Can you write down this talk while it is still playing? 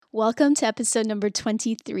Welcome to episode number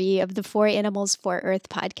 23 of the For Animals for Earth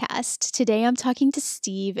podcast. Today I'm talking to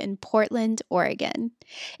Steve in Portland, Oregon.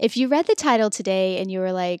 If you read the title today and you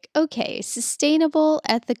were like, okay, sustainable,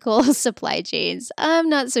 ethical supply chains, I'm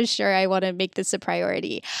not so sure I want to make this a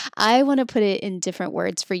priority. I want to put it in different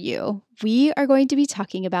words for you. We are going to be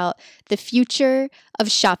talking about the future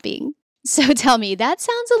of shopping. So tell me, that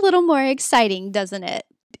sounds a little more exciting, doesn't it?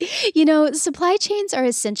 Supply chains are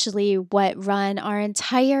essentially what run our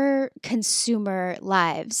entire consumer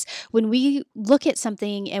lives. When we look at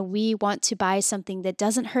something and we want to buy something that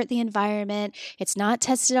doesn't hurt the environment, it's not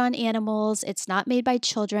tested on animals, it's not made by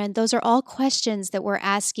children, those are all questions that we're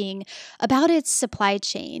asking about its supply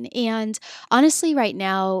chain. And honestly, right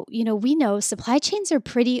now, we know supply chains are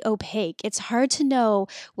pretty opaque. It's hard to know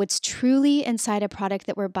what's truly inside a product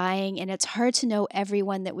that we're buying, and it's hard to know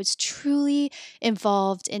everyone that was truly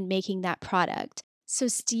involved in making that product. So,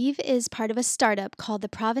 Steve is part of a startup called the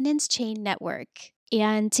Provenance Chain Network.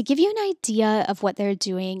 And to give you an idea of what they're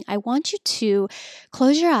doing, I want you to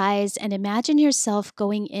close your eyes and imagine yourself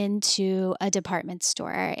going into a department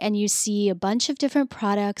store and you see a bunch of different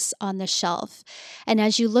products on the shelf. And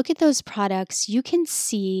as you look at those products, you can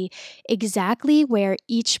see exactly where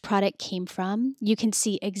each product came from. You can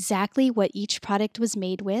see exactly what each product was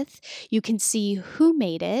made with. You can see who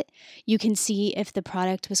made it. You can see if the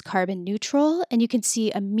product was carbon neutral, and you can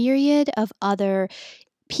see a myriad of other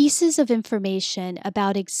pieces of information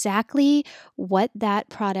about exactly what that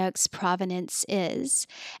product's provenance is.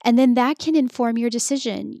 And then that can inform your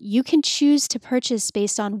decision. You can choose to purchase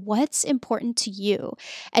based on what's important to you.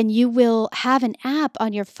 And you will have an app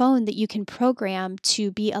on your phone that you can program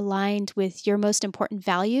to be aligned with your most important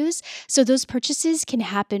values. So those purchases can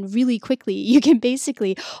happen really quickly. You can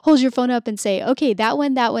basically hold your phone up and say, okay, that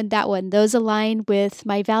one, those align with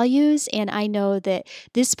my values. And I know that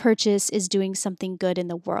this purchase is doing something good in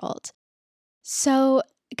the world. So,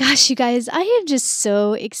 gosh, you guys, I am just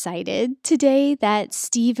so excited today that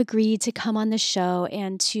Steve agreed to come on the show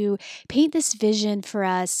and to paint this vision for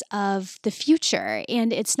us of the future.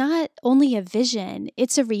 And it's not only a vision,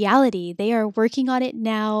 it's a reality. They are working on it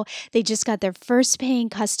now. They just got their first paying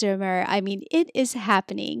customer. I mean, it is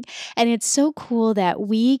happening. And it's so cool that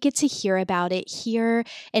we get to hear about it here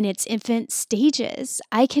in its infant stages.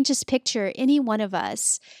 I can just picture any one of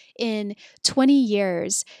us in 20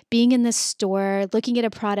 years being in the store, looking at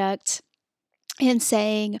a product and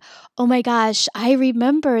saying, oh my gosh, I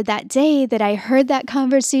remember that day that I heard that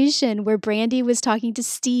conversation where Brandy was talking to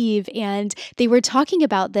Steve and they were talking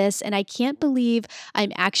about this. And I can't believe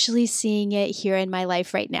I'm actually seeing it here in my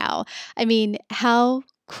life right now. I mean, how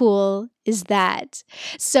cool is that?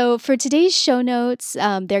 So for today's show notes,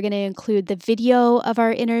 they're going to include the video of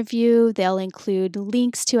our interview. They'll include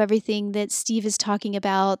links to everything that Steve is talking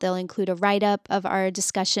about. They'll include a write-up of our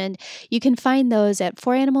discussion. You can find those at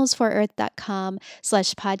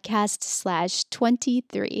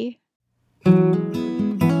foranimalsforearth.com/podcast/23.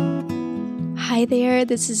 Hi there,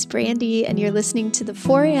 this is Brandy, and you're listening to the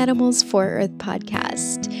For Animals for Earth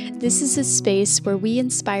podcast. This is a space where we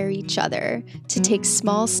inspire each other to take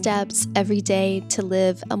small steps every day to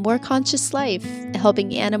live a more conscious life,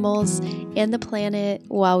 helping animals and the planet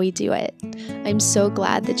while we do it. I'm so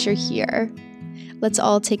glad that you're here. Let's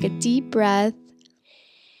all take a deep breath,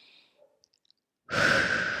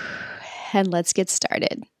 and let's get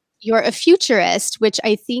started. You're a futurist, which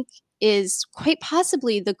I think is quite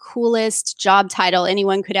possibly the coolest job title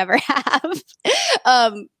anyone could ever have.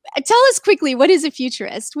 Tell us quickly, what is a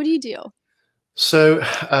futurist? What do you do? So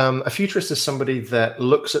a futurist is somebody that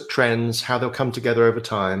looks at trends, how they'll come together over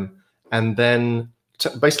time, and then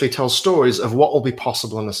basically tells stories of what will be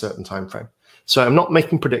possible in a certain time frame. So I'm not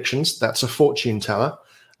making predictions. That's a fortune teller.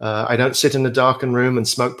 I don't sit in a darkened room and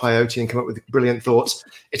smoke peyote and come up with brilliant thoughts.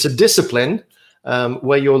 It's a discipline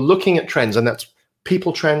where you're looking at trends, and that's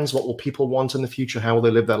people trends. What will people want in the future? How will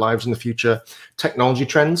they live their lives in the future? Technology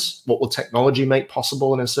trends. What will technology make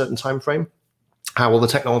possible in a certain time frame? How will the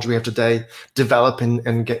technology we have today develop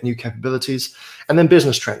and get new capabilities? And then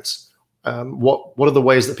business trends. What are the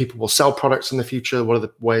ways that people will sell products in the future? What are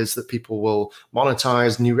the ways that people will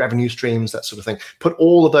monetize new revenue streams, that sort of thing? Put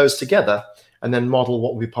all of those together and then model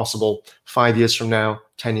what will be possible 5 years from now,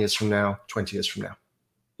 10 years from now, 20 years from now.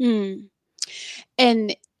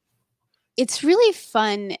 And it's really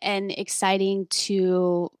fun and exciting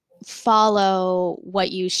to follow what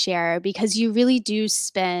you share because you really do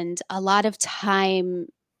spend a lot of time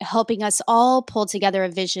helping us all pull together a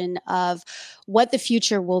vision of what the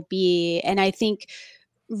future will be. And I think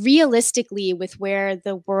realistically with where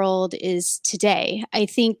the world is today, I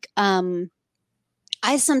think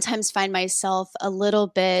I sometimes find myself a little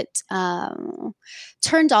bit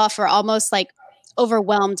turned off or almost like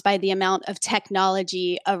overwhelmed by the amount of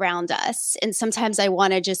technology around us. And sometimes I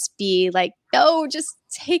want to just be like, no, just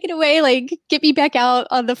take it away, like get me back out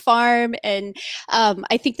on the farm. And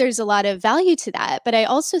I think there's a lot of value to that. But I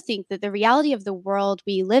also think that the reality of the world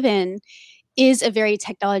we live in is a very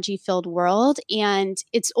technology filled world, and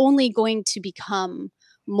it's only going to become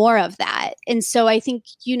more of that. And so I think,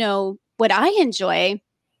 what I enjoy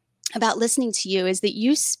about listening to you is that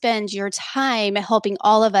you spend your time helping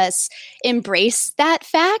all of us embrace that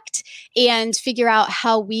fact and figure out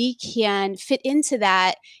how we can fit into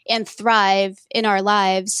that and thrive in our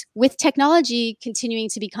lives with technology continuing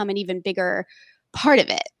to become an even bigger part of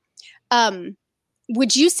it.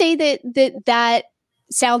 Would you say that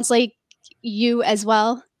sounds like you as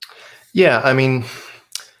well? Yeah, I mean,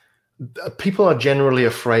 people are generally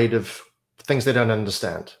afraid of things they don't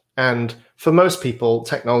understand. And for most people,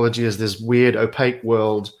 technology is this weird, opaque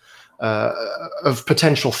world of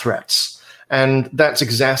potential threats. And that's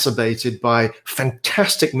exacerbated by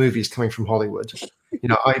fantastic movies coming from Hollywood.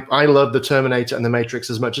 I love The Terminator and The Matrix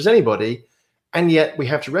as much as anybody. And yet we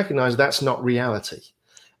have to recognize that's not reality.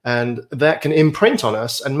 And that can imprint on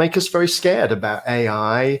us and make us very scared about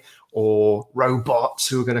AI or robots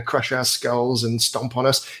who are going to crush our skulls and stomp on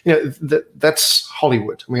us. That's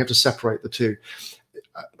Hollywood. And we have to separate the two.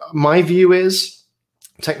 My view is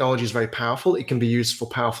technology is very powerful. It can be used for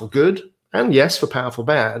powerful good and, yes, for powerful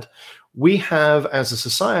bad. We have, as a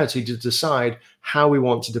society, to decide how we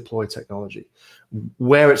want to deploy technology,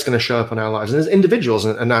 where it's going to show up in our lives. And as individuals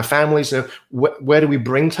and our families, where do we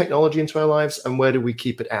bring technology into our lives and where do we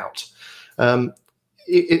keep it out?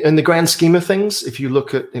 In the grand scheme of things, if you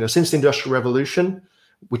look at, since the Industrial Revolution,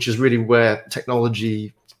 which is really where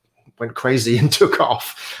technology went crazy and took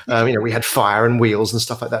off. We had fire and wheels and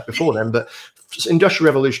stuff like that before then, but Industrial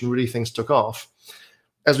Revolution, really things took off.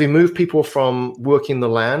 As we move people from working the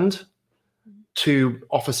land to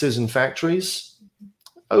offices and factories,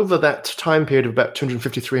 over that time period of about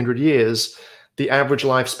 250, 300 years, the average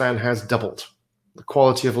lifespan has doubled. The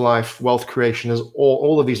quality of life, wealth creation,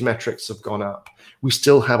 all of these metrics have gone up. We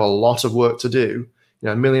still have a lot of work to do.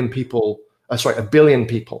 A billion people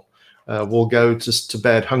will go to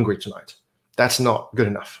bed hungry tonight. That's not good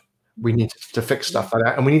enough. We need to fix stuff like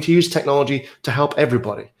that. And we need to use technology to help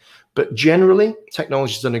everybody. But generally,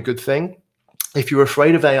 technology has done a good thing. If you're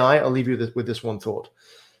afraid of AI, I'll leave you with this one thought.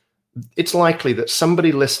 It's likely that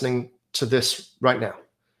somebody listening to this right now,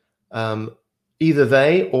 either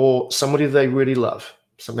they or somebody they really love,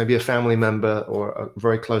 so maybe a family member or a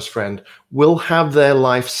very close friend, will have their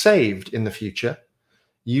life saved in the future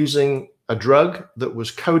using a drug that was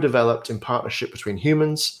co-developed in partnership between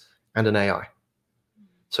humans and an AI.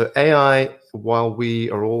 So AI, while we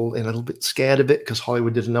are all a little bit scared of it because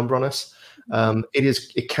Hollywood did a number on us,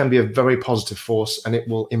 it can be a very positive force, and it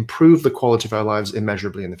will improve the quality of our lives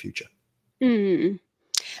immeasurably in the future.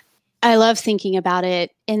 I love thinking about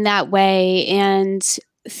it in that way, and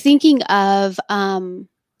thinking of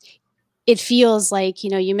it feels like,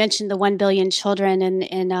 you mentioned the 1 billion children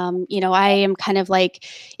and I am kind of like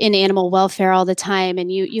in animal welfare all the time.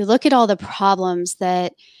 And you look at all the problems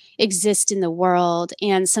that exist in the world,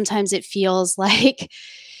 and sometimes it feels like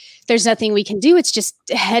there's nothing we can do. It's just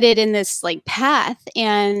headed in this like path.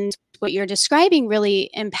 And what you're describing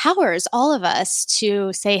really empowers all of us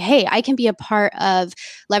to say, hey, I can be a part of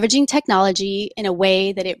leveraging technology in a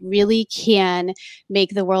way that it really can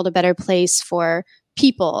make the world a better place for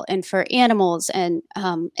people and for animals and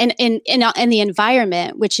the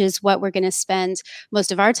environment, which is what we're going to spend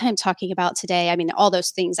most of our time talking about today. I mean, all those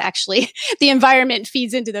things actually, the environment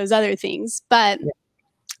feeds into those other things, but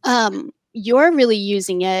you're really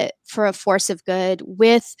using it for a force of good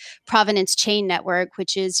with Provenance Chain Network,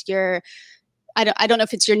 which is your, I don't know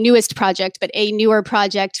if it's your newest project, but a newer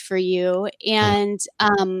project for you. And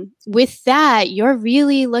with that, you're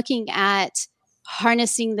really looking at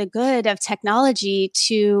harnessing the good of technology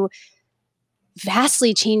to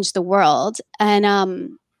vastly change the world.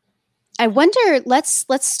 And I wonder, let's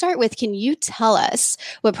start with, can you tell us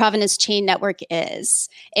what Provenance Chain Network is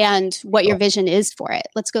and what your vision is for it?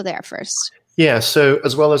 Let's go there first. Yeah, so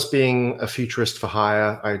as well as being a futurist for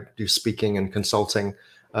hire, I do speaking and consulting.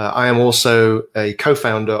 I am also a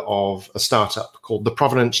co-founder of a startup called the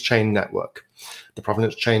Provenance Chain Network,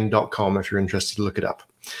 theprovenancechain.com if you're interested to look it up.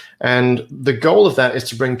 And the goal of that is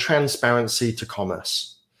to bring transparency to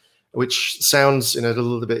commerce, which sounds a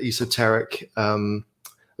little bit esoteric, a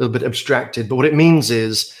little bit abstracted, but what it means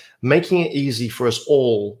is making it easy for us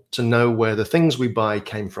all to know where the things we buy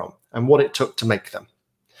came from and what it took to make them.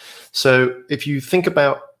 So if you think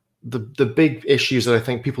about the big issues that I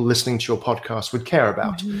think people listening to your podcast would care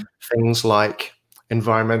about. Mm-hmm. Things like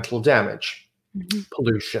environmental damage, Mm-hmm.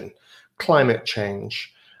 pollution, climate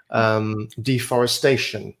change,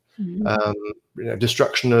 deforestation, Mm-hmm.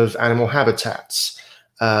 destruction of animal habitats,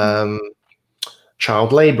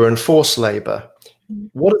 child labor and forced labor. Mm-hmm.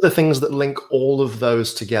 What are the things that link all of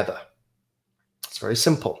those together? It's very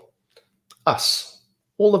simple. Us,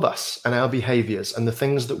 all of us, and our behaviors and the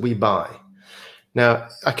things that we buy. Now,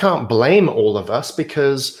 I can't blame all of us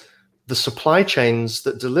because the supply chains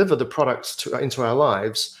that deliver the products into our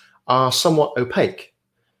lives are somewhat opaque.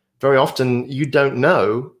 Very often, you don't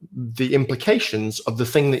know the implications of the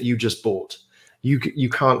thing that you just bought. You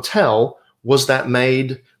can't tell, was that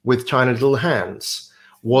made with tiny little hands?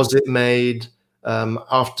 Was it made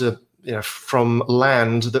after from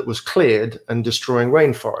land that was cleared and destroying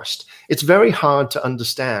rainforest? It's very hard to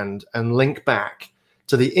understand and link back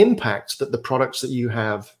to the impact that the products that you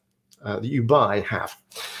have, that you buy, have.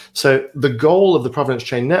 So the goal of the Provenance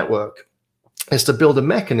Chain Network is to build a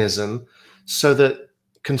mechanism so that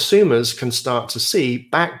consumers can start to see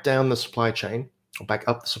back down the supply chain, or back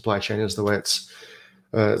up the supply chain is the way it's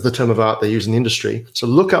the term of art they use in the industry. So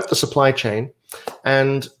look up the supply chain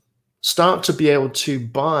and start to be able to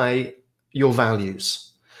buy your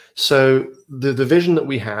values. So the vision that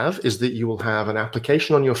we have is that you will have an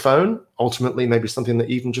application on your phone, ultimately maybe something that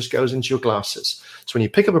even just goes into your glasses. So when you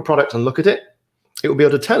pick up a product and look at it, it will be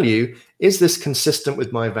able to tell you, is this consistent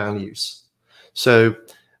with my values? So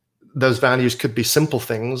those values could be simple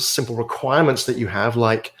things, simple requirements that you have,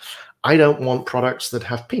 like, I don't want products that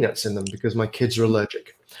have peanuts in them because my kids are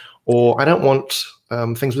allergic. Or I don't want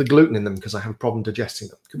things with gluten in them because I have a problem digesting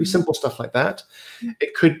them. It could be simple stuff like that.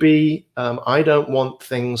 It could be, I don't want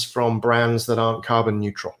things from brands that aren't carbon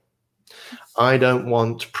neutral. I don't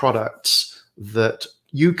want products that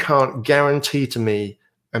you can't guarantee to me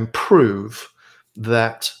and prove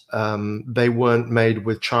that they weren't made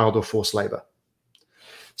with child or forced labor.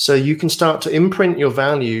 So you can start to imprint your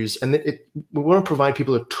values, and we want to provide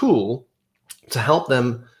people a tool to help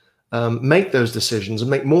them make those decisions and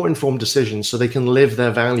make more informed decisions so they can live their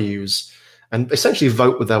values and essentially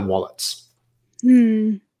vote with their wallets.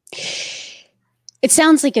 It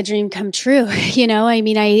sounds like a dream come true. I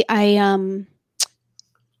mean,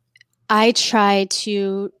 I try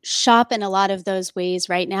to shop in a lot of those ways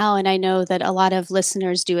right now, and I know that a lot of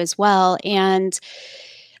listeners do as well. And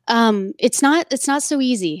it's not so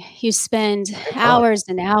easy. You spend hours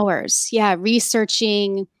and hours,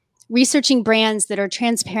 researching brands that are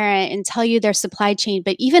transparent and tell you their supply chain.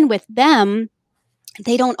 But even with them,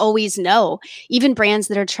 they don't always know. Even brands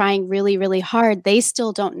that are trying really, really hard, they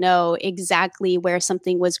still don't know exactly where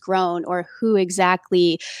something was grown or who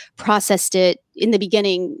exactly processed it in the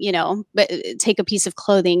beginning, but take a piece of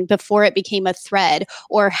clothing before it became a thread,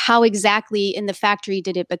 or how exactly in the factory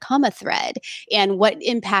did it become a thread, and what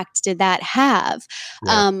impact did that have?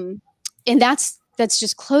 Yeah. And that's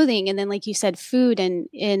just clothing. And then, like you said, food and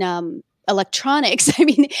in electronics. I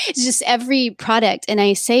mean, it's just every product. And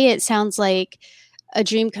I say it sounds like a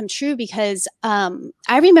dream come true because I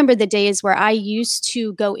remember the days where I used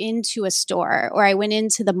to go into a store, or I went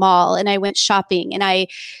into the mall and I went shopping and I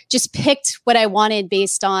just picked what I wanted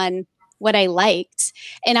based on what I liked.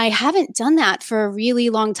 And I haven't done that for a really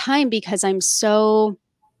long time because I'm so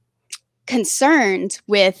concerned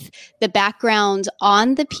with the background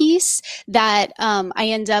on the piece that I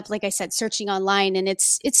end up, like I said, searching online, and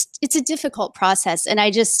it's a difficult process. And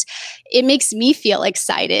it makes me feel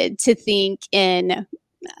excited to think in,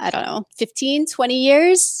 I don't know, 15, 20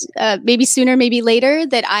 years, maybe sooner, maybe later,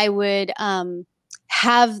 that I would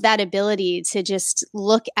have that ability to just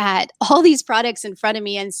look at all these products in front of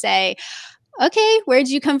me and say, okay, where'd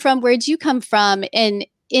you come from? Where'd you come from? And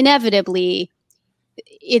inevitably,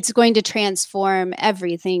 it's going to transform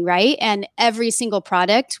everything, right? And every single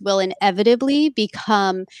product will inevitably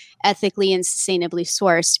become ethically and sustainably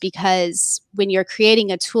sourced, because when you're creating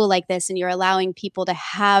a tool like this and you're allowing people to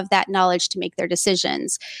have that knowledge to make their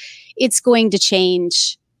decisions, it's going to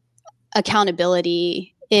change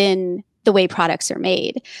accountability in the way products are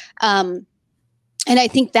made. And I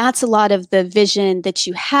think that's a lot of the vision that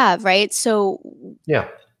you have, right? So yeah.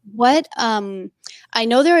 What I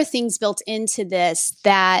know there are things built into this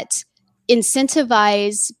that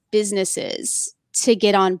incentivize businesses to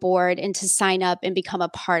get on board and to sign up and become a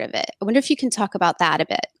part of it. I wonder if you can talk about that a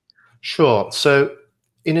bit. Sure. So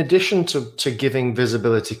in addition to giving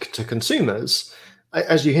visibility to consumers,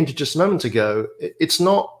 as you hinted just a moment ago, it's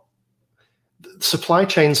not, supply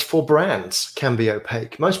chains for brands can be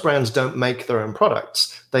opaque. Most brands don't make their own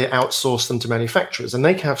products. They outsource them to manufacturers, and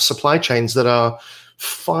they can have supply chains that are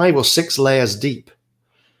 5 or 6 layers deep.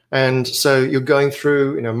 And so you're going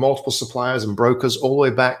through, multiple suppliers and brokers all the way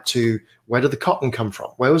back to where did the cotton come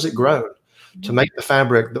from? Where was it grown to make the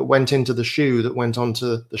fabric that went into the shoe that went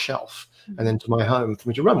onto the shelf and into my home for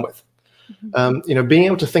me to run with? Being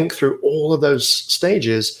able to think through all of those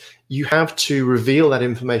stages, you have to reveal that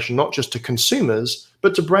information not just to consumers,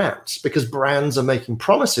 but to brands, because brands are making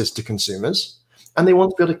promises to consumers and they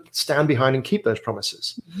want to be able to stand behind and keep those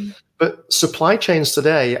promises. But supply chains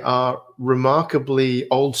today are remarkably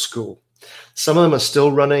old school. Some of them are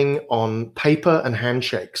still running on paper and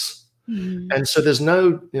handshakes. And so there's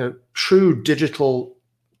no true digital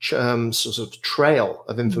sort of trail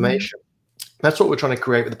of information. That's what we're trying to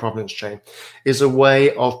create with the provenance chain, is a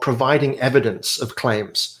way of providing evidence of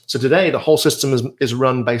claims. So today, the whole system is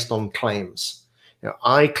run based on claims.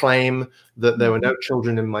 I claim that there were no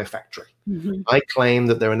children in my factory. I claim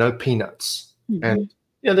that there are no peanuts. And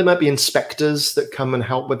there might be inspectors that come and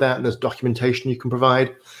help with that, and there's documentation you can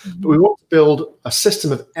provide. But we want to build a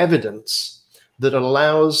system of evidence that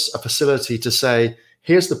allows a facility to say,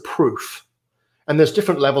 here's the proof. And there's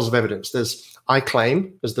different levels of evidence. There's I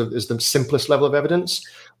claim is the simplest level of evidence.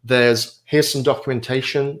 Here's some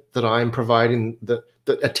documentation that I'm providing that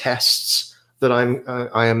attests that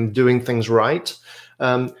I am doing things right.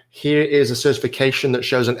 Here is a certification that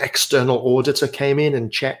shows an external auditor came in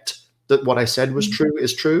and checked that what I said was true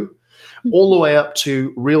is true, all the way up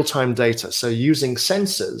to real-time data. So using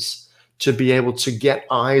sensors to be able to get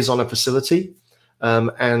eyes on a facility,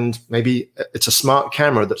 and maybe it's a smart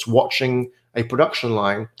camera that's watching a production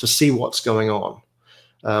line to see what's going on.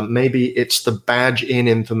 Maybe it's the badge in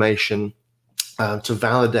information to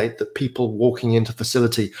validate that people walking into the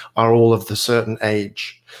facility are all of the certain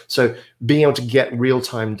age. So being able to get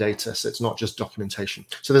real-time data, so it's not just documentation.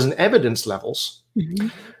 So there's an evidence levels,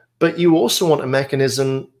 but you also want a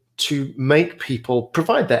mechanism to make people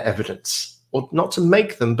provide their evidence, or not to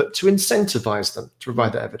make them, but to incentivize them to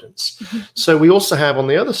provide their evidence. So we also have on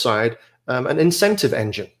the other side an incentive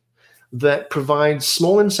engine that provides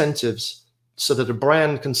small incentives so that a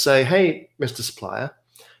brand can say, hey, Mr. Supplier,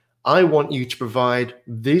 I want you to provide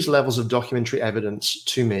these levels of documentary evidence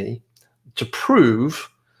to me to prove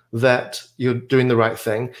that you're doing the right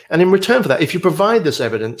thing. And in return for that, if you provide this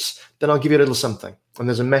evidence, then I'll give you a little something. And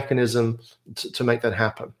there's a mechanism to make that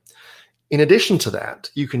happen. In addition to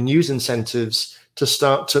that, you can use incentives to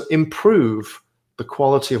start to improve the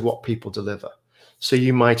quality of what people deliver. So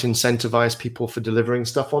you might incentivize people for delivering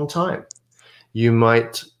stuff on time. You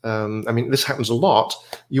might, this happens a lot.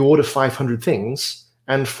 You order 500 things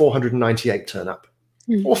and 498 turn up,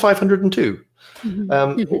 or 502.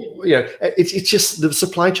 It's just the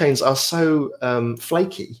supply chains are so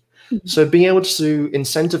flaky. So being able to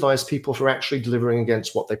incentivize people for actually delivering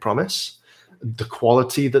against what they promise, the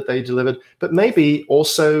quality that they delivered, but maybe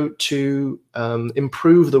also to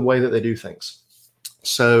improve the way that they do things.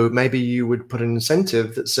 So maybe you would put an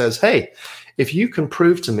incentive that says, hey, if you can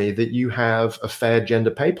prove to me that you have a fair gender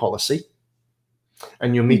pay policy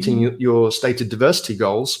and you're meeting your stated diversity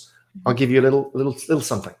goals, I'll give you a little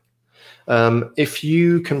something. If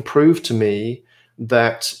you can prove to me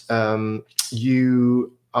that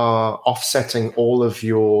you are offsetting all of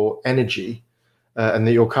your energy and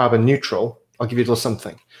that you're carbon neutral, I'll give you a little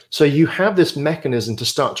something. So you have this mechanism to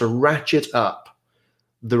start to ratchet up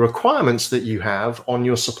the requirements that you have on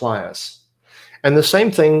your suppliers. And the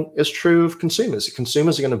same thing is true of consumers.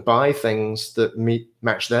 Consumers are going to buy things that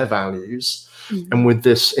match their values. And with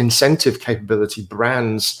this incentive capability,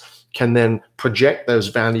 brands can then project those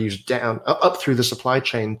values down, up through the supply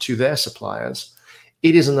chain to their suppliers.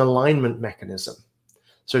 It is an alignment mechanism.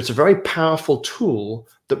 So it's a very powerful tool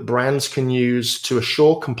that brands can use to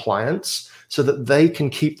assure compliance so that they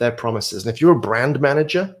can keep their promises. And if you're a brand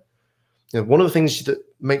manager, one of the things that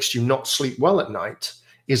makes you not sleep well at night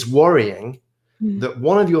is worrying that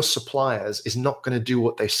one of your suppliers is not going to do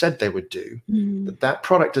what they said they would do, that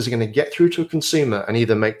product is going to get through to a consumer and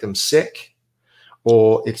either make them sick,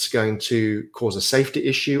 or it's going to cause a safety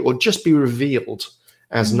issue, or just be revealed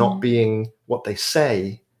as not being what they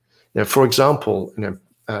say. For example,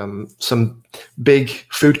 some big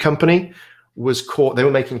food company was caught, they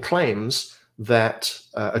were making claims that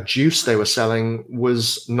a juice they were selling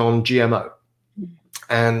was non-GMO.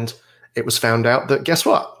 And it was found out that, guess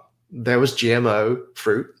what? There was GMO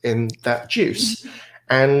fruit in that juice,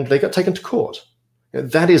 and they got taken to court.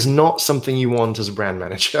 That is not something you want as a brand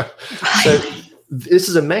manager. Right. So this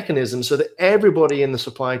is a mechanism so that everybody in the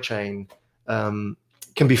supply chain can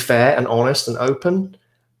be fair and honest and open.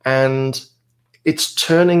 And it's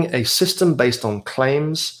turning a system based on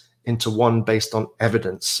claims into one based on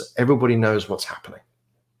evidence. Everybody knows what's happening.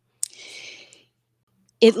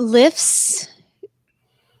 It lifts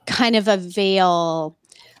kind of a veil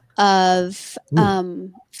of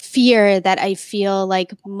fear that I feel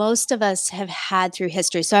like most of us have had through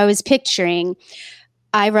history. So I was picturing,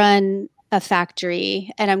 I run a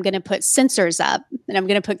factory and I'm going to put sensors up and I'm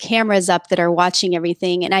going to put cameras up that are watching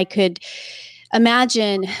everything. And I could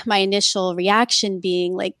imagine my initial reaction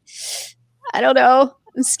being like, I don't know,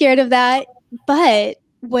 I'm scared of that. But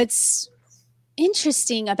what's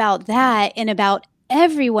interesting about that and about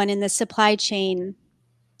everyone in the supply chain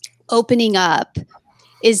opening up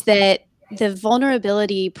is that the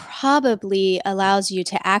vulnerability probably allows you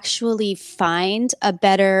to actually find a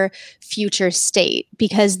better future state,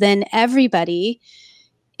 because then everybody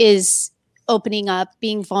is opening up,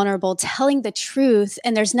 being vulnerable, telling the truth,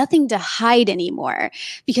 and there's nothing to hide anymore.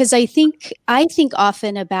 Because I think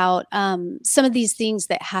often about some of these things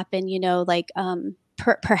that happen, you know, like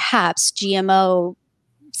perhaps GMO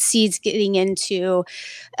seeds getting into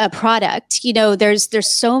a product. You know, there's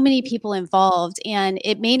so many people involved, and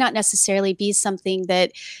it may not necessarily be something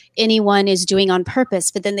that anyone is doing on purpose,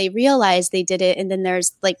 but then they realize they did it, and then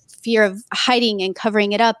there's like fear of hiding and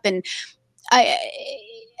covering it up. And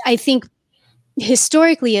I think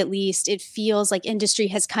historically, at least, it feels like industry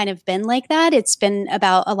has kind of been like that. It's been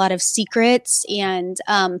about a lot of secrets, and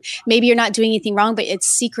maybe you're not doing anything wrong, but it's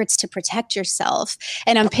secrets to protect yourself.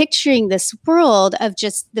 And I'm picturing this world of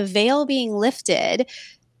just the veil being lifted,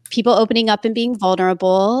 people opening up and being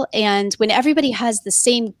vulnerable. And when everybody has the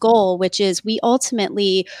same goal, which is we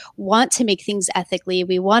ultimately want to make things ethically,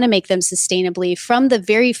 we want to make them sustainably, from the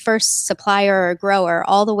very first supplier or grower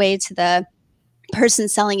all the way to the person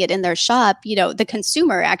selling it in their shop, you know, the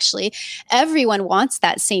consumer, actually, everyone wants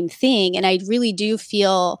that same thing. And I really do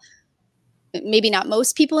feel, maybe not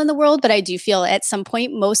most people in the world, but I do feel at some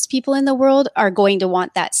point most people in the world are going to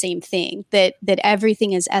want that same thing, that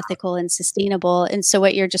everything is ethical and sustainable. And so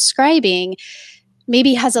what you're describing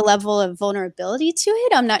maybe has a level of vulnerability to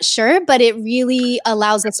it. I'm not sure, but it really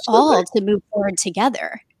allows us all to move forward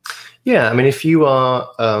together. Yeah, I mean, if you are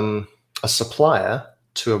a supplier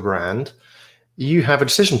to a brand, you have a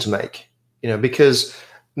decision to make, you know, because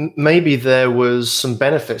maybe there was some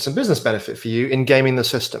benefit, some business benefit for you in gaming the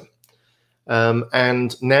system.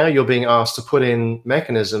 And now you're being asked to put in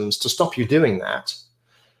mechanisms to stop you doing that,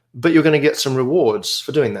 but you're going to get some rewards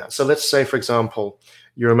for doing that. So let's say, for example,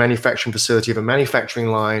 you're a manufacturing facility, you have a manufacturing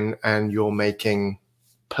line, and you're making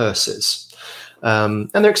purses. And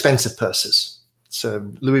they're expensive purses. So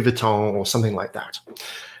Louis Vuitton or something like that.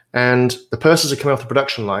 And the purses are coming off the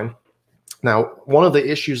production line. Now, one of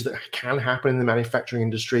the issues that can happen in the manufacturing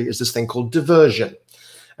industry is this thing called diversion.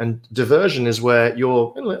 And diversion is where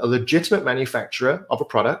you're a legitimate manufacturer of a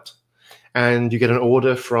product, and you get an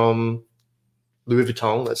order from Louis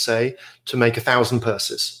Vuitton, let's say, to make 1,000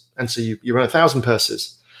 purses. And so you run 1,000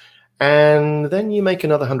 purses, and then you make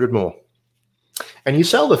another 100 more. And you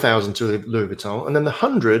sell the 1,000 to Louis Vuitton, and then the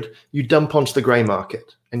 100 you dump onto the gray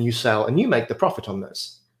market, and you sell, and you make the profit on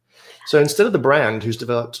this. So instead of the brand who's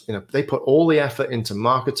developed, you know, they put all the effort into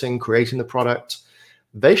marketing, creating the product,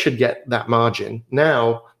 they should get that margin.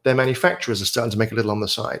 Now their manufacturers are starting to make a little on the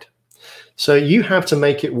side. So you have to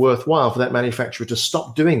make it worthwhile for that manufacturer to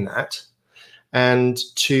stop doing that and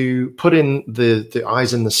to put in the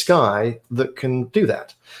eyes in the sky that can do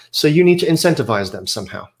that. So you need to incentivize them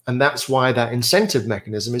somehow. And that's why that incentive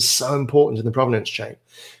mechanism is so important in the provenance chain,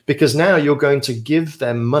 because now you're going to give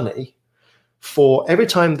them money for every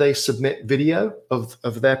time they submit video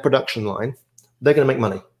of their production line. They're going to make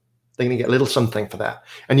money. They're going to get a little something for that.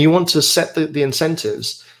 And you want to set the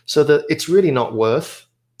incentives so that it's really not worth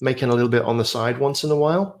making a little bit on the side once in a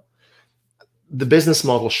while. The business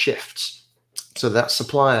model shifts. So that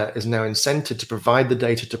supplier is now incented to provide the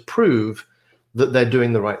data to prove that they're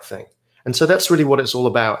doing the right thing. And so that's really what it's all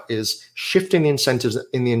about, is shifting the incentives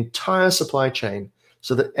in the entire supply chain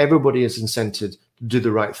so that everybody is incented to do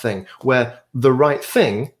the right thing, where the right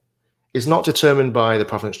thing is not determined by the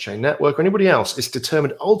provenance chain network or anybody else. It's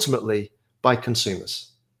determined ultimately by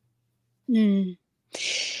consumers. Mm.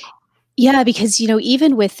 Yeah, because, you know,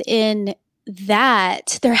 even within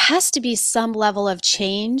that, there has to be some level of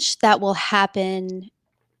change that will happen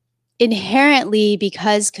inherently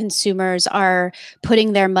because consumers are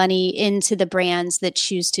putting their money into the brands that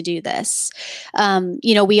choose to do this.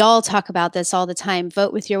 You know, we all talk about this all the time: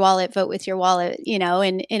 vote with your wallet, you know,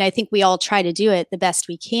 and I think we all try to do it the best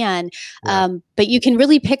we can. Yeah. But you can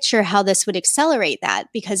really picture how this would accelerate that,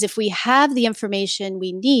 because if we have the information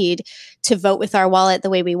we need to vote with our wallet the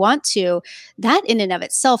way we want to, that in and of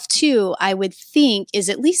itself too, I would think, is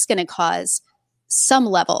at least going to cause some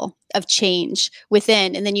level of change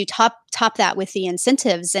within. And then you top that with the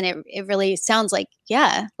incentives, and it really sounds like,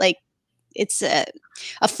 yeah, like it's a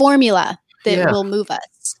formula that Yeah. will move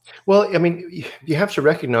us. Well, I mean, you have to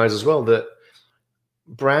recognize as well that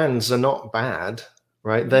brands are not bad,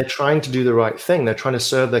 right? They're trying to do the right thing. They're trying to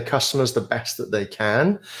serve their customers the best that they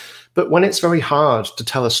can. But when it's very hard to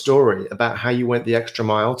tell a story about how you went the extra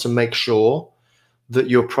mile to make sure that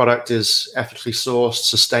your product is ethically sourced,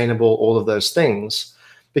 sustainable, all of those things,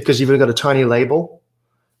 because you've got a tiny label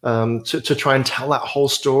to try and tell that whole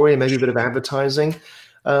story and maybe a bit of advertising,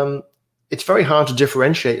 it's very hard to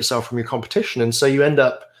differentiate yourself from your competition. And so you end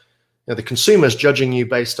up, the consumers judging you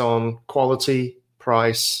based on quality,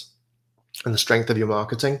 price, and the strength of your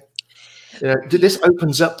marketing. This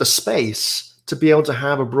opens up the space to be able to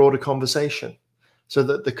have a broader conversation so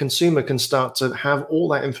that the consumer can start to have all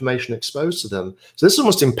that information exposed to them. So this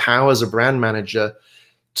almost empowers a brand manager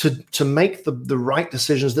to make the right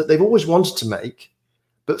decisions that they've always wanted to make,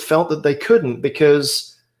 but felt that they couldn't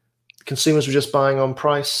because consumers were just buying on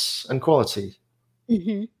price and quality.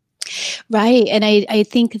 Mm-hmm. Right. And I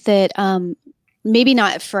think that maybe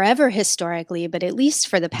not forever historically, but at least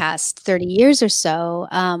for the past 30 years or so,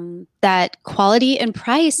 that quality and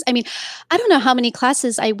price. I mean, I don't know how many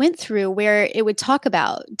classes I went through where it would talk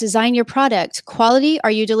about design your product, quality. Are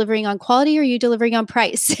you delivering on quality? Or are you delivering on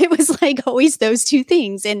price? It was like always those two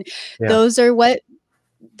things. And those are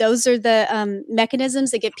the mechanisms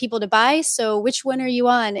that get people to buy. So which one are you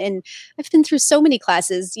on? And I've been through so many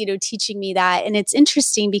classes, teaching me that. And it's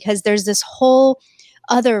interesting because there's this whole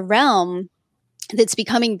other realm that's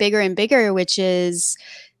becoming bigger and bigger, which is,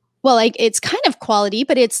 well, like it's kind of quality,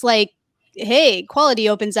 but it's like, hey, quality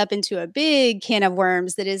opens up into a big can of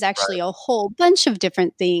worms that is actually a whole bunch of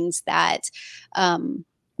different things that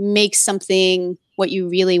make something what you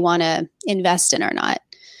really want to invest in or not.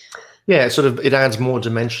 Yeah, it adds more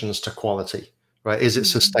dimensions to quality, right? Is it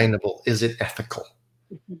sustainable? Is it ethical?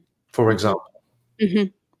 For example. Mm-hmm.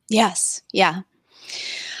 Yes. Yeah.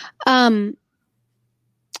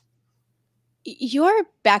 Your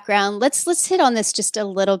background, let's hit on this just a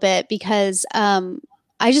little bit because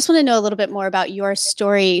I just want to know a little bit more about your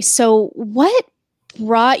story. So what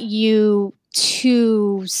brought you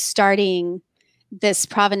to starting this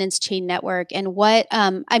Provenance Chain Network, and what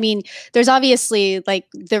I mean, there's obviously like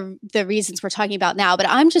the reasons we're talking about now, but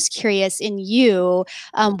I'm just curious in you,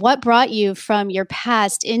 what brought you from your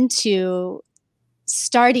past into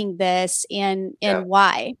starting this and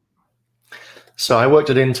why? So I worked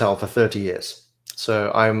at Intel for 30 years.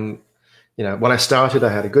 So when I started, I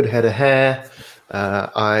had a good head of hair.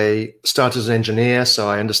 I started as an engineer, so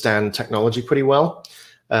I understand technology pretty well.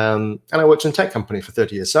 And I worked in a tech company for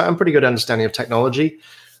 30 years. So I'm pretty good understanding of technology.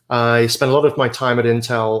 I spent a lot of my time at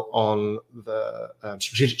Intel on the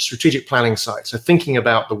strategic planning side. So thinking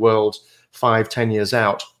about the world 5-10 years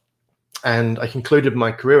out. And I concluded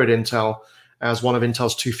my career at Intel as one of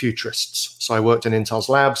Intel's two futurists. So I worked in Intel's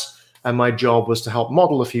labs, and my job was to help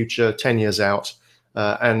model the future 10 years out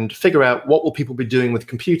and figure out what will people be doing with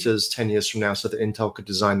computers 10 years from now so that Intel could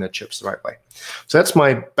design their chips the right way. So that's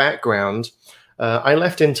my background. I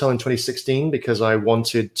left Intel in 2016 because I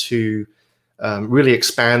wanted to really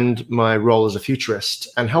expand my role as a futurist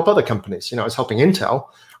and help other companies. I was helping Intel.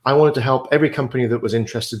 I wanted to help every company that was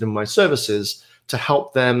interested in my services to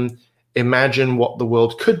help them imagine what the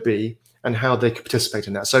world could be and how they could participate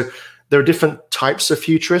in that. So there are different types of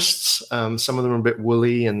futurists. Some of them are a bit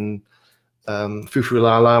woolly and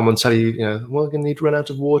foo-foo-la-la, and will tell you, we're going to need to run out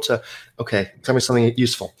of water. Okay, tell me something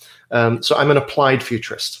useful. So I'm an applied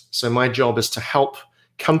futurist. So my job is to help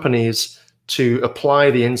companies to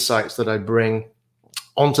apply the insights that I bring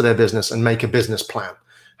onto their business and make a business plan.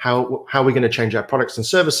 How are we going to change our products and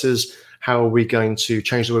services? How are we going to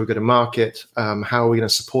change the way we go to market? How are we going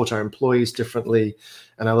to support our employees differently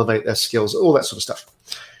and elevate their skills? All that sort of stuff.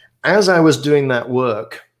 As I was doing that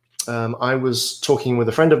work, I was talking with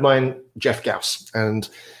a friend of mine, Jeff Gauss, and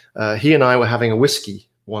he and I were having a whiskey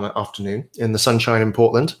one afternoon in the sunshine in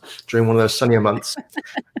Portland during one of those sunnier months.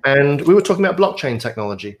 And we were talking about blockchain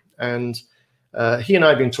technology. And he and I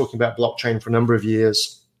had been talking about blockchain for a number of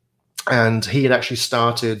years. And he had actually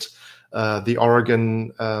started the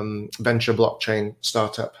Oregon venture blockchain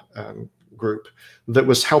startup group that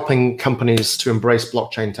was helping companies to embrace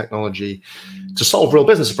blockchain technology to solve real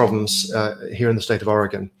business problems here in the state of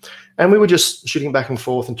Oregon. And we were just shooting back and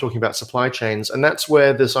forth and talking about supply chains. And that's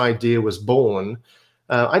where this idea was born.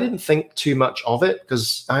 I didn't think too much of it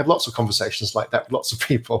because I have lots of conversations like that with lots of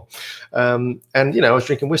people. And, I was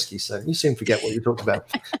drinking whiskey, so you soon forget what you talked about.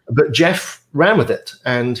 But Jeff ran with it,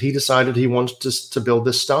 and he decided he wanted to build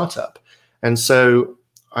this startup. And so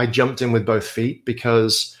I jumped in with both feet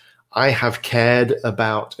because I have cared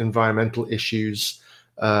about environmental issues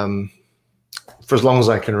for as long as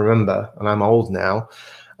I can remember, and I'm old now.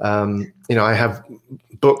 I have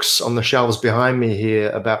books on the shelves behind me here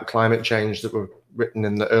about climate change that were written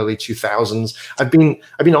in the early 2000s. I've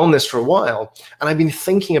been on this for a while, and I've been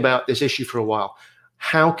thinking about this issue for a while.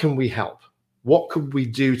 How can we help? What could we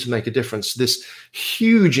do to make a difference to this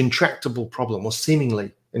huge, intractable problem, or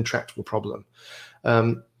seemingly intractable problem?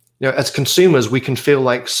 As consumers, we can feel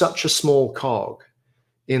like such a small cog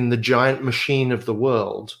in the giant machine of the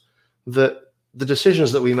world that the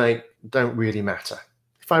decisions that we make don't really matter.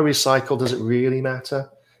 If I recycle, does it really matter?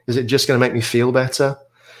 Is it just going to make me feel better?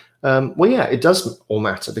 Well, yeah, it does all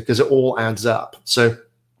matter because it all adds up. So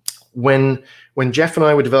when Jeff and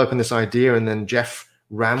I were developing this idea, and then Jeff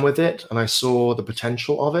ran with it, and I saw the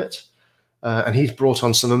potential of it, and he's brought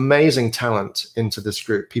on some amazing talent into this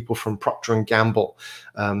group, people from Procter & Gamble,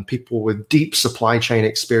 people with deep supply chain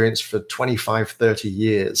experience for 25, 30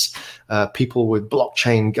 years, people with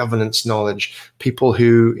blockchain governance knowledge, people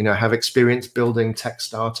who have experience building tech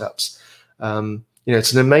startups.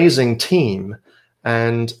 It's an amazing team.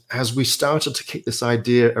 And as we started to kick this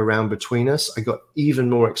idea around between us, I got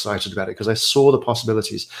even more excited about it because I saw the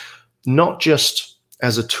possibilities, not just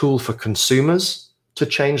as a tool for consumers to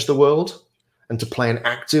change the world and to play an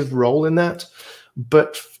active role in that,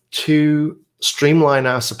 but to streamline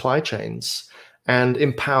our supply chains and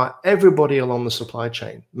empower everybody along the supply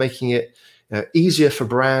chain, making it easier for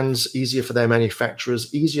brands, easier for their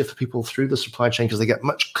manufacturers, easier for people through the supply chain because they get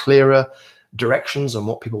much clearer directions on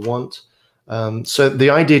what people want. So the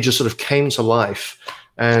idea just sort of came to life,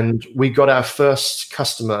 and we got our first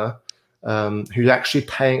customer who's actually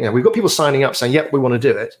paying. We've got people signing up saying, yep, we want to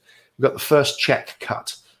do it. We got the first check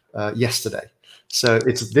cut yesterday. So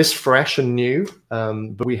it's this fresh and new,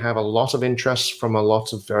 but we have a lot of interest from a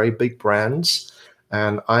lot of very big brands.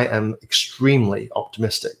 And I am extremely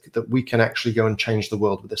optimistic that we can actually go and change the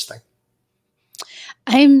world with this thing.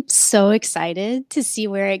 I'm so excited to see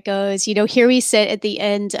where it goes. Here we sit at the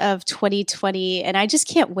end of 2020, and I just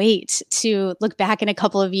can't wait to look back in a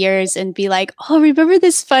couple of years and be like, oh, remember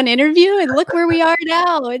this fun interview? And look where we are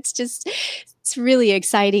now. It's really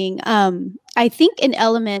exciting. I think an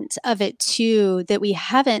element of it too that we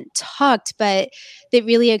haven't talked, but that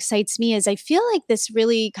really excites me is I feel like this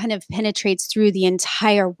really kind of penetrates through the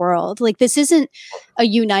entire world. Like this isn't a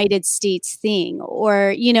United States thing,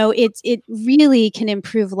 or, it really can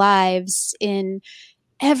improve lives in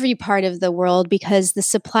every part of the world because the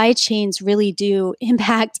supply chains really do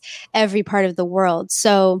impact every part of the world.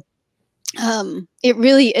 So it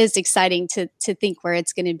really is exciting to think where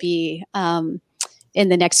it's going to be in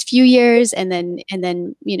the next few years, and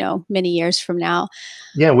then many years from now.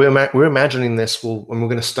 Yeah, we're imagining this. And we're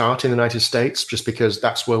going to start in the United States just because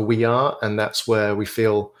that's where we are, and that's where we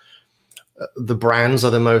feel the brands are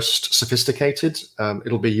the most sophisticated.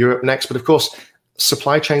 It'll be Europe next, but of course,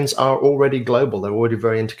 supply chains are already global. They're already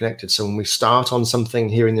very interconnected. So when we start on something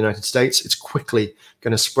here in the United States, it's quickly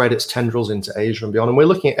going to spread its tendrils into Asia and beyond. And we're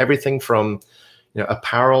looking at everything from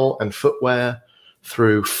apparel and footwear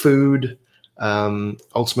through food.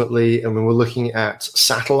 Ultimately, and when we're looking at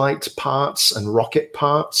satellite parts and rocket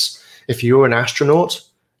parts, if you're an astronaut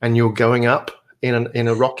and you're going up in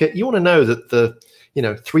a rocket, you want to know that the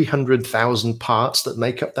 300,000 parts that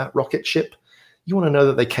make up that rocket ship, you want to know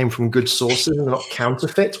that they came from good sources and not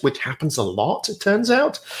counterfeit, which happens a lot, it turns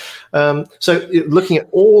out. So looking at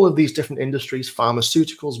all of these different industries,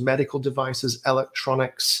 pharmaceuticals, medical devices,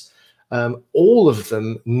 electronics, all of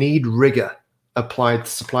them need rigor applied to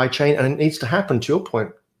supply chain, and it needs to happen, to your point,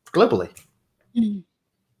 globally.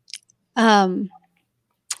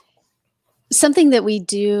 Something that we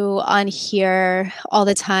do on here all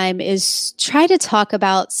the time is try to talk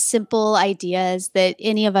about simple ideas that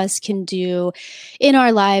any of us can do in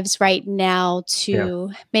our lives right now to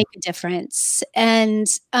make a difference. And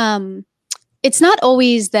it's not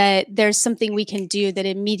always that there's something we can do that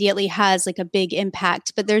immediately has like a big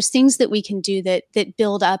impact, but there's things that we can do that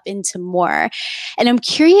build up into more. And I'm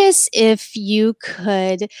curious if you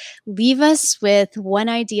could leave us with one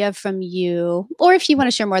idea from you, or if you want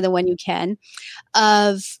to share more than one, you can,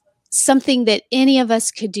 of something that any of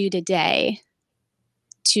us could do today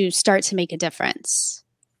to start to make a difference.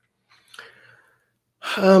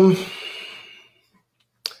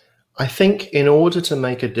 I think in order to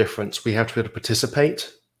make a difference, we have to be able to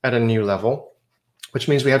participate at a new level, which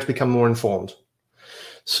means we have to become more informed.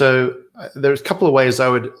 So there's a couple of ways I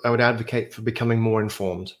would advocate for becoming more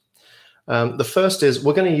informed. The first is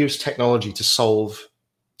we're going to use technology to solve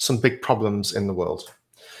some big problems in the world.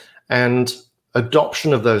 And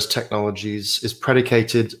adoption of those technologies is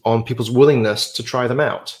predicated on people's willingness to try them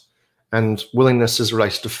out And willingness is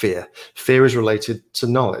related to fear. Fear is related to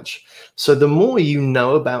knowledge. So the more you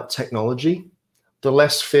know about technology, the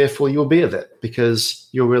less fearful you'll be of it, because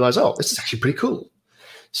you'll realize, oh, this is actually pretty cool.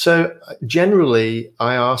 So generally,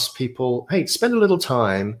 I ask people, hey, spend a little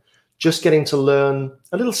time just getting to learn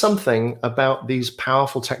a little something about these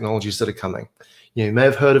powerful technologies that are coming. You may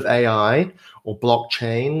have heard of AI or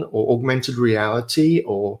blockchain or augmented reality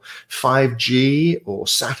or 5G or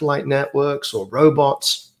satellite networks or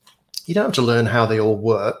robots. You don't have to learn how they all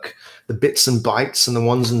work, the bits and bytes and the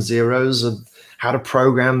ones and zeros of how to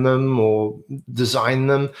program them or design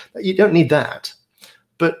them. You don't need that.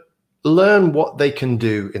 But learn what they can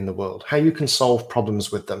do in the world, how you can solve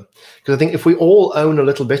problems with them. Because I think if we all own a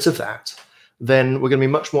little bit of that, then we're going to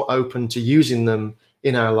be much more open to using them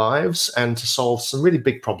in our lives and to solve some really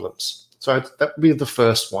big problems. So that would be the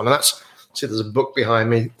first one. And that's, see, there's a book behind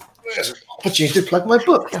me. There's an opportunity to plug my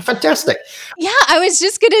book. Fantastic. Yeah, I was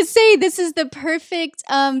just going to say this is the perfect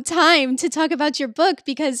time to talk about your book,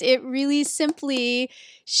 because it really simply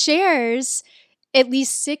shares at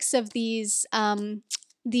least 6 of these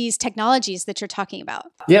technologies that you're talking about.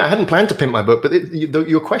 Yeah, I hadn't planned to pimp my book, but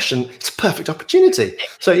your question, it's a perfect opportunity.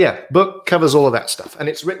 So yeah, book covers all of that stuff, and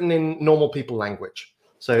it's written in normal people language.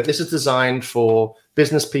 So this is designed for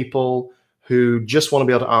business people who just want to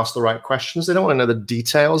be able to ask the right questions. They don't want to know the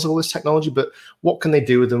details of all this technology, but what can they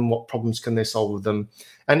do with them? What problems can they solve with them?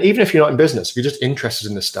 And even if you're not in business, if you're just interested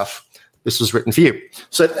in this stuff, this was written for you.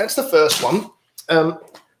 So that's the first one.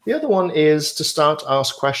 The other one is to start to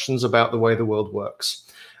ask questions about the way the world works,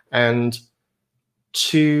 and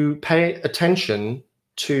to pay attention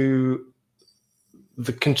to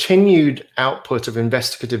the continued output of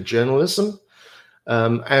investigative journalism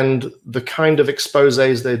and the kind of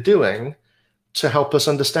exposés they're doing to help us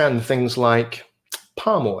understand things like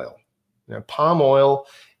palm oil. Palm oil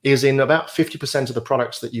is in about 50% of the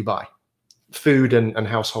products that you buy, food and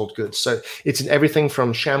household goods. So it's in everything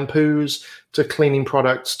from shampoos to cleaning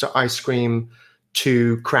products to ice cream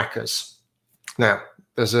to crackers. Now,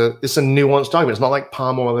 it's a nuanced argument. It's not like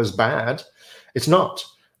palm oil is bad. It's not.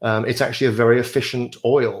 It's actually a very efficient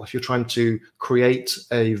oil. If you're trying to create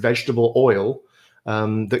a vegetable oil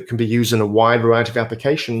that can be used in a wide variety of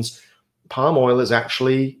applications, palm oil is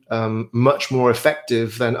actually much more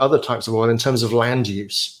effective than other types of oil in terms of land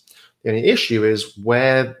use. The only issue is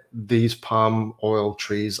where these palm oil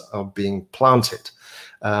trees are being planted.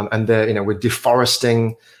 And we're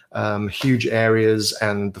deforesting huge areas,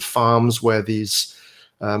 and the farms where these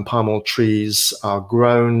palm oil trees are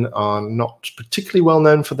grown are not particularly well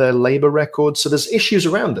known for their labor records. So there's issues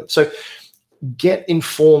around them. So get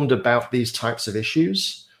informed about these types of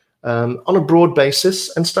issues on a broad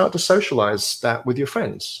basis and start to socialize that with your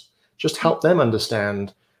friends. Just help them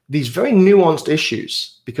understand these very nuanced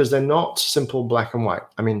issues, because they're not simple black and white.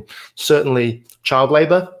 I mean, certainly child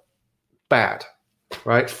labor, bad,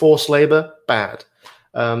 right? Forced labor, bad.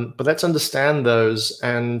 But let's understand those,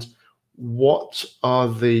 and what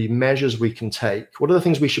are the measures we can take? What are the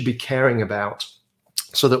things we should be caring about,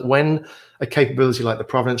 so that when a capability like the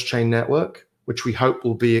Provenance Chain Network, which we hope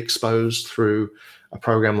will be exposed through a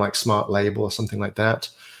program like Smart Label or something like that,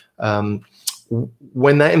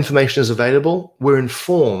 when that information is available, we're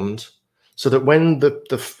informed, so that when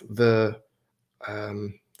the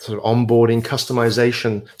sort of onboarding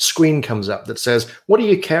customization screen comes up that says, what do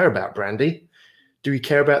you care about, Brandy? Do you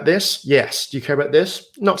care about this? Yes. Do you care about this?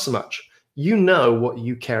 Not so much. You know what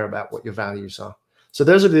you care about, what your values are. So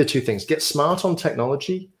those are the 2 things. Get smart on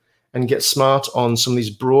technology and get smart on some of these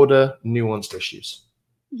broader, nuanced issues.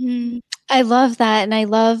 Mm-hmm. I love that. And I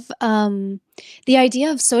love the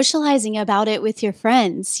idea of socializing about it with your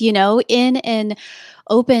friends, in an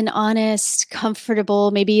open, honest,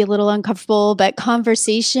 comfortable, maybe a little uncomfortable, but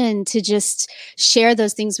conversation to just share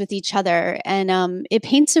those things with each other. And it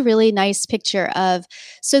paints a really nice picture of,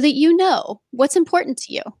 so that you know what's important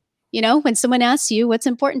to you. When someone asks you what's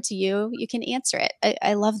important to you, you can answer it.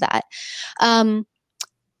 I love that.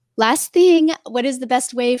 Last thing, what is the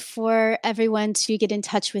best way for everyone to get in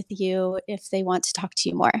touch with you if they want to talk to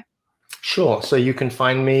you more? Sure. So you can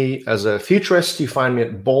find me as a futurist. You find me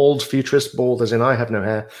at Bald Futurist, bald as in I have no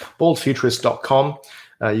hair, baldfuturist.com.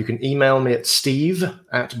 You can email me at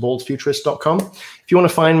steve@baldfuturist.com. If you want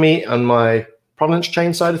to find me on my Provenance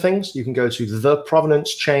Chain side of things, you can go to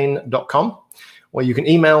theprovenancechain.com, or you can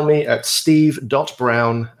email me at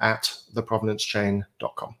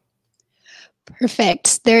steve.brown@theprovenancechain.com.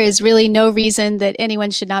 Perfect. There is really no reason that anyone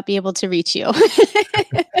should not be able to reach you.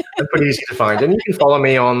 They're pretty easy to find. And you can follow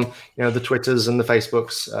me on the Twitters and the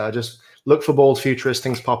Facebooks. Just look for Bald Futurist.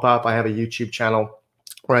 Things pop up. I have a YouTube channel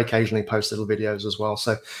where I occasionally post little videos as well.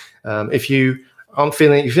 So if you if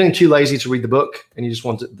you're feeling too lazy to read the book and you just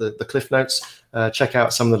want the cliff notes, check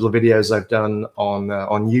out some of the little videos I've done on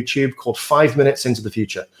YouTube called 5 Minutes into the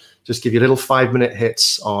Future. Just give you little 5-minute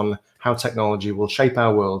hits on how technology will shape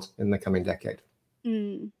our world in the coming decade.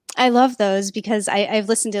 I love those because I've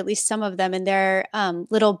listened to at least some of them, and they're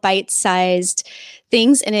little bite-sized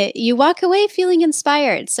things, and you walk away feeling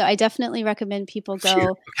inspired. So I definitely recommend people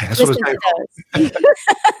go listen to those.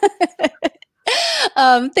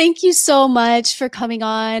 Thank you so much for coming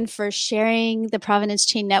on, for sharing the Provenance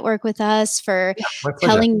Chain Network with us, for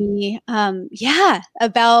telling me,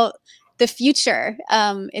 about the future.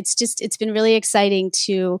 It's been really exciting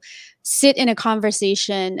to sit in a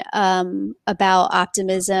conversation about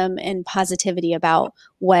optimism and positivity about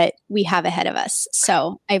what we have ahead of us.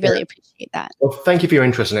 So I really appreciate that. Well, thank you for your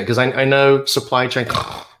interest in it, because I know supply chain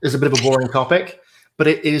is a bit of a boring topic, but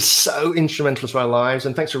it is so instrumental to our lives.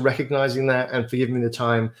 And thanks for recognizing that and for giving me the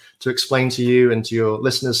time to explain to you and to your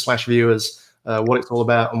listeners/viewers what it's all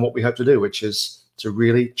about and what we hope to do, which is to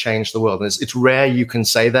really change the world. And it's rare you can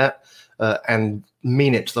say that and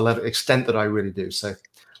mean it to the extent that I really do. So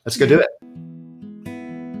let's go do it.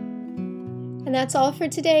 And that's all for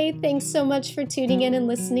today. Thanks so much for tuning in and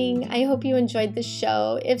listening. I hope you enjoyed the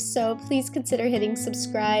show. If so, please consider hitting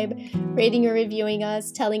subscribe, rating or reviewing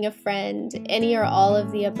us, telling a friend. Any or all of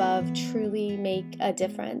the above truly make a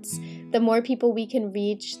difference. The more people we can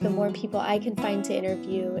reach, the more people I can find to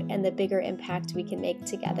interview, and the bigger impact we can make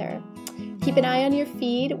together. Keep an eye on your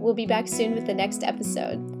feed. We'll be back soon with the next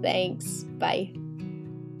episode. Thanks. Bye.